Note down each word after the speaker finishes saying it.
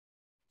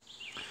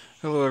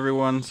Hello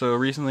everyone. So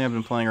recently I've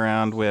been playing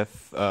around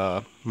with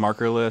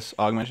markerless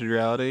augmented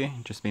reality,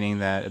 just meaning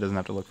that it doesn't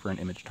have to look for an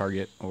image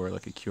target or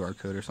like a QR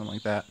code or something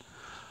like that.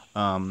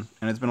 And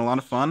it's been a lot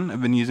of fun.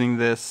 I've been using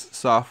this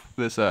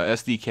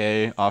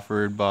SDK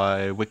offered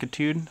by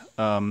Wikitude.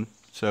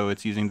 So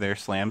it's using their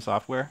SLAM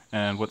software,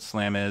 and what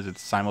SLAM is,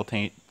 it's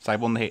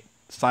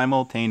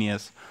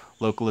simultaneous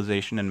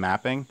localization and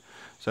mapping.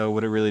 So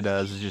what it really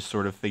does is just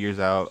sort of figures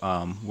out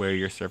where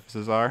your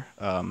surfaces are.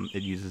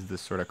 It uses this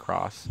sort of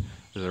cross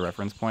as a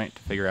reference point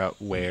to figure out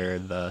where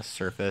the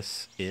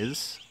surface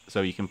is,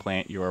 so you can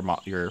plant your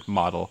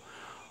model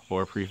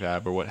or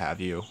prefab or what have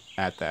you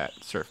at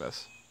that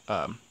surface,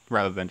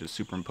 rather than just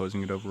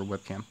superimposing it over a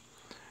webcam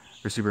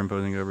or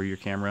superimposing it over your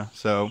camera.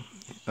 So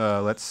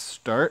let's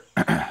start.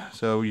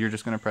 So you're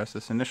just going to press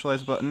this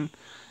initialize button,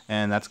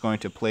 and that's going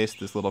to place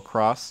this little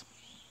cross.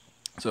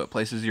 So it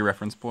places your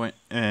reference point,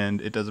 and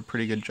it does a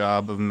pretty good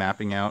job of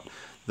mapping out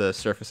the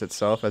surface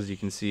itself, as you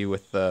can see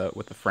with the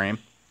frame,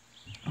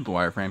 the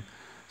wireframe.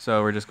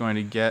 So we're just going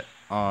to get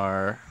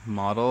our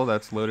model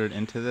that's loaded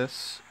into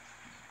this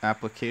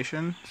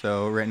application.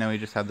 So right now we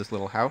just have this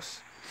little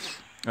house.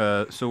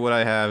 So what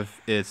I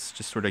have is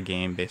just sort of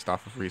game based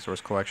off of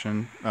resource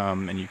collection,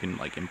 and you can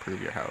like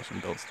improve your house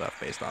and build stuff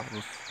based off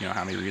of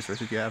how many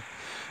resources you have.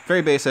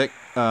 Very basic,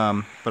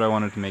 but I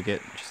wanted to make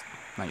it just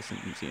nice and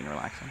easy and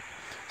relaxing.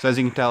 So as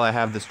you can tell, I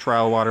have this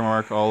trial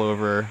watermark all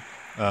over.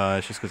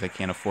 It's just because I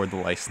can't afford the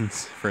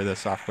license for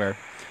this software.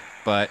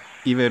 But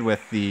even with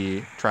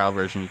the trial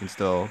version, you can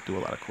still do a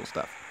lot of cool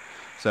stuff.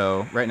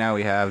 So right now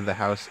we have the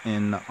house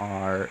in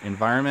our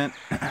environment.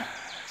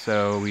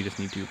 So we just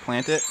need to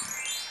plant it.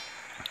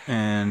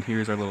 And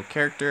here's our little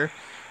character.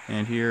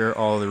 And here are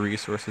all the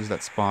resources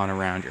that spawn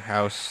around your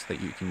house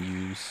that you can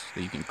use,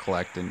 that you can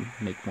collect and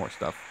make more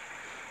stuff.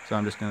 So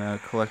I'm just going to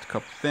collect a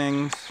couple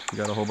things. We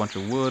got a whole bunch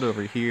of wood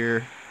over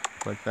here,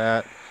 like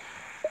that.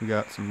 We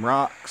got some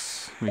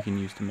rocks we can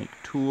use to make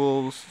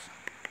tools.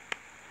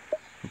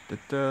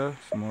 Some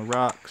more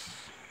rocks.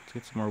 Let's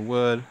get some more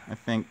wood. I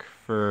think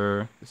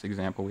for this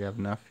example we have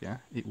enough. Yeah,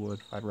 8 wood,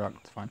 5 rock,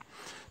 that's fine.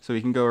 So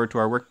we can go over to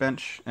our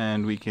workbench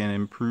and we can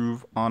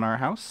improve on our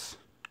house.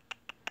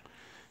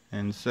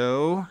 And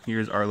so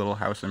here's our little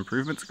house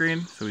improvement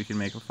screen. So we can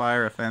make a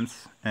fire, a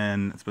fence,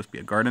 and it's supposed to be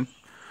a garden.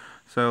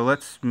 So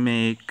let's just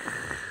make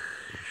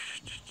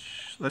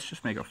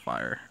a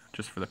fire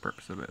just for the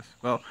purpose of this.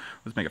 Well,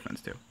 let's make a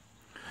fence too.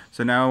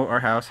 So now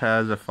our house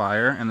has a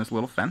fire and this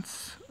little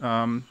fence.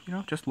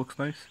 Just looks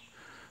nice.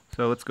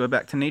 So let's go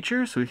back to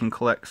nature so we can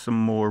collect some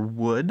more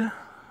wood,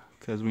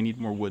 because we need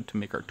more wood to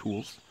make our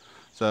tools.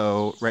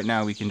 So right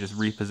now we can just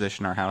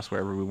reposition our house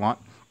wherever we want.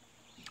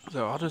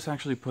 So I'll just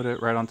actually put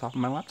it right on top of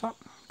my laptop,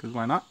 because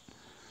why not?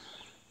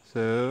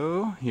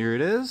 So here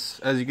it is.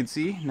 As you can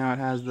see, now it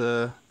has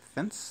the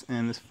fence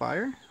and this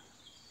fire.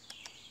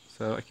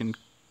 So I can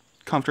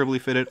comfortably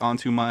fit it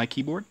onto my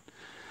keyboard.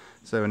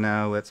 So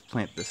now let's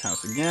plant this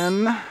house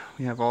again.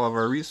 We have all of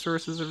our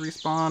resources have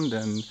respawned,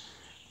 and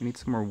we need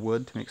some more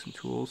wood to make some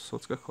tools. So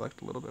let's go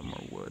collect a little bit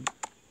more wood.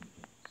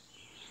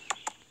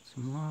 Get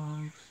some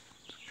logs.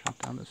 Let's chop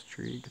down this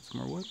tree, get some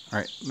more wood.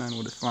 Alright, 9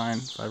 wood is fine,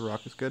 5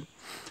 rock is good.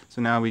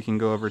 So now we can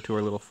go over to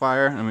our little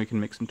fire and we can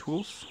make some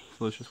tools.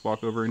 So let's just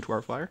walk over into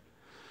our fire.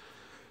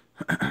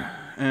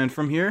 And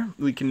from here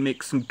we can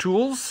make some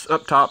tools.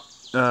 Up top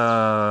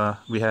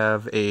we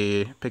have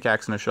a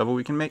pickaxe and a shovel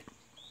we can make,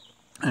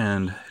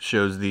 and it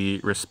shows the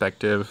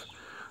respective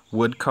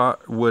wood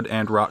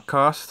and rock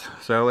cost.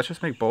 So let's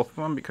just make both of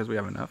them because we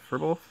have enough for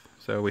both.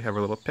 So we have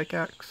our little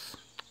pickaxe,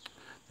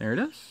 there it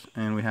is,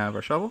 and we have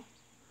our shovel,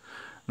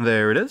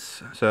 there it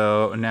is.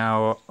 So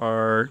now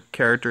our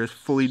character is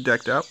fully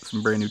decked out with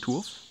some brand new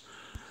tools.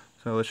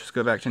 So let's just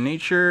go back to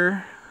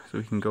nature so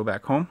we can go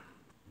back home.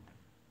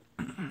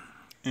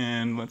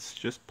 And let's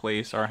just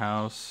place our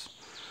house.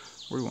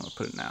 Where do we want to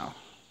put it now?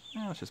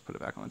 Yeah, let's just put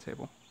it back on the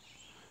table.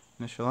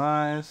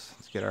 Initialize.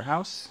 Let's get our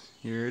house.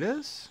 Here it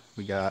is.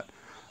 We got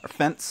our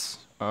fence,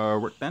 our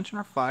workbench, and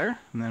our fire.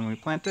 And then we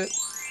plant it.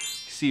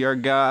 See our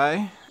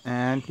guy,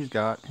 and he's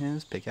got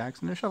his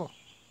pickaxe and his shovel.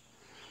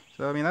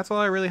 So, I mean, that's all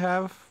I really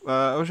have.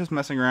 I was just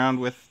messing around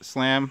with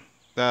SLAM.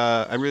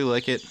 I really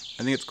like it.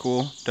 I think it's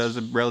cool. It does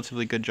a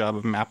relatively good job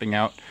of mapping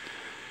out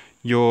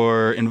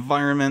your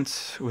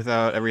environment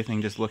without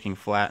everything just looking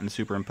flat and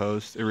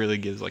superimposed. It really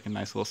gives like a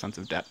nice little sense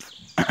of depth.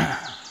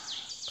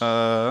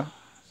 So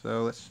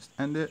let's just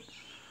end it.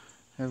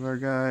 Have our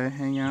guy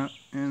hang out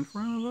in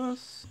front of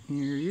us.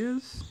 Here he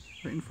is,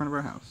 right in front of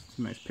our house. It's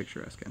a nice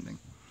picturesque ending.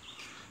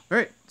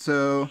 Alright,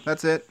 so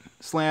that's it.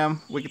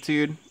 SLAM,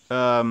 Wikitude.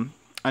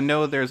 I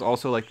know there's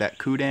also like that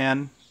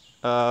Kudan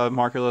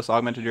markerless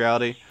augmented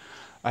reality.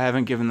 I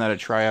haven't given that a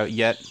try out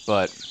yet,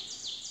 but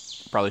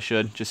probably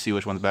should. Just see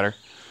which one's better.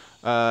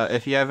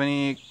 If you have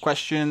any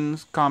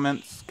questions,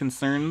 comments,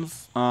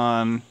 concerns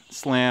on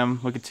SLAM,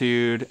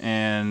 Wikitude,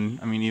 and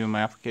I mean even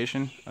my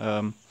application,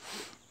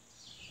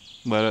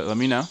 let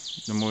me know.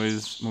 I'm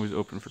always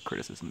open for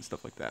criticism and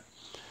stuff like that.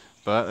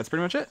 But that's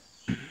pretty much it.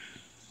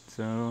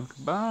 So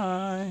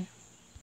goodbye.